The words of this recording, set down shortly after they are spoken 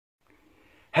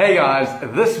Hey guys,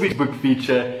 this week's book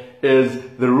feature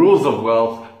is The Rules of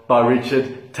Wealth by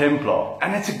Richard Templar.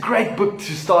 And it's a great book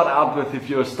to start out with if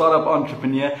you're a startup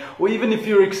entrepreneur or even if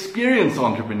you're an experienced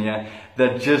entrepreneur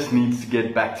that just needs to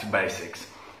get back to basics.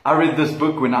 I read this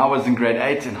book when I was in grade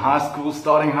 8 in high school,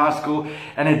 starting high school,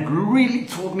 and it really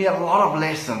taught me a lot of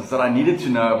lessons that I needed to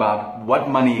know about what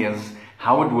money is,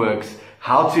 how it works,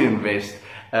 how to invest,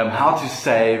 how to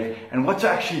save, and what to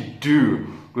actually do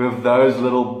with those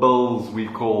little bills we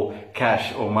call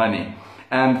cash or money.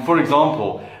 And for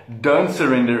example, don't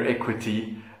surrender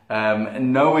equity,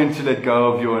 know when to let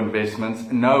go of your investments,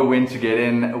 know when to get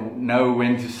in, know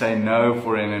when to say no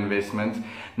for an investment,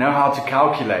 know how to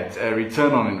calculate a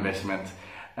return on investment,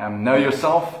 know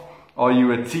yourself. Are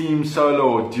you a team,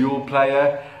 solo or dual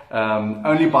player?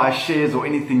 Only buy shares or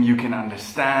anything you can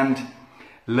understand.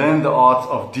 Learn the art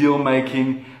of deal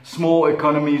making. Small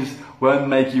economies won't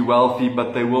make you wealthy,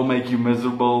 but they will make you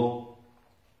miserable.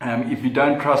 If you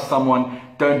don't trust someone,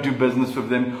 don't do business with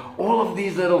them. All of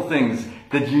these little things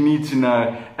that you need to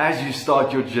know as you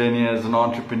start your journey as an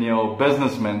entrepreneur or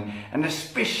businessman. And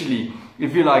especially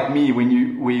if you're like me,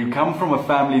 where you come from a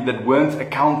family that weren't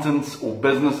accountants or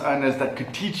business owners that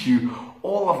could teach you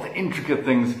all of the intricate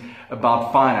things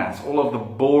about finance, all of the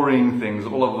boring things,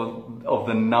 all of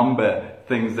the number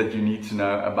things that you need to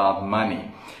know about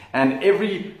money. And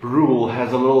every rule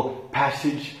has a little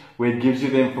passage where it gives you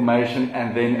the information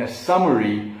and then a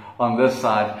summary on this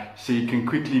side, so you can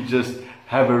quickly just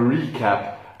have a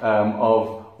recap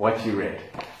of what you read.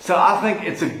 So I think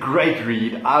it's a great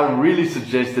read. I really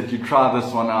suggest that you try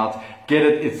this one out. Get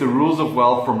it. It's The Rules of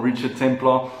Wealth from Richard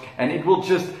Templar, and it will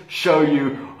just show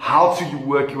you how to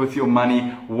work with your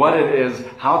money, what it is,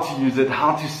 how to use it,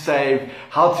 how to save,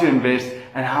 how to invest,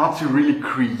 and how to really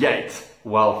create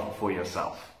wealth for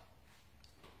yourself.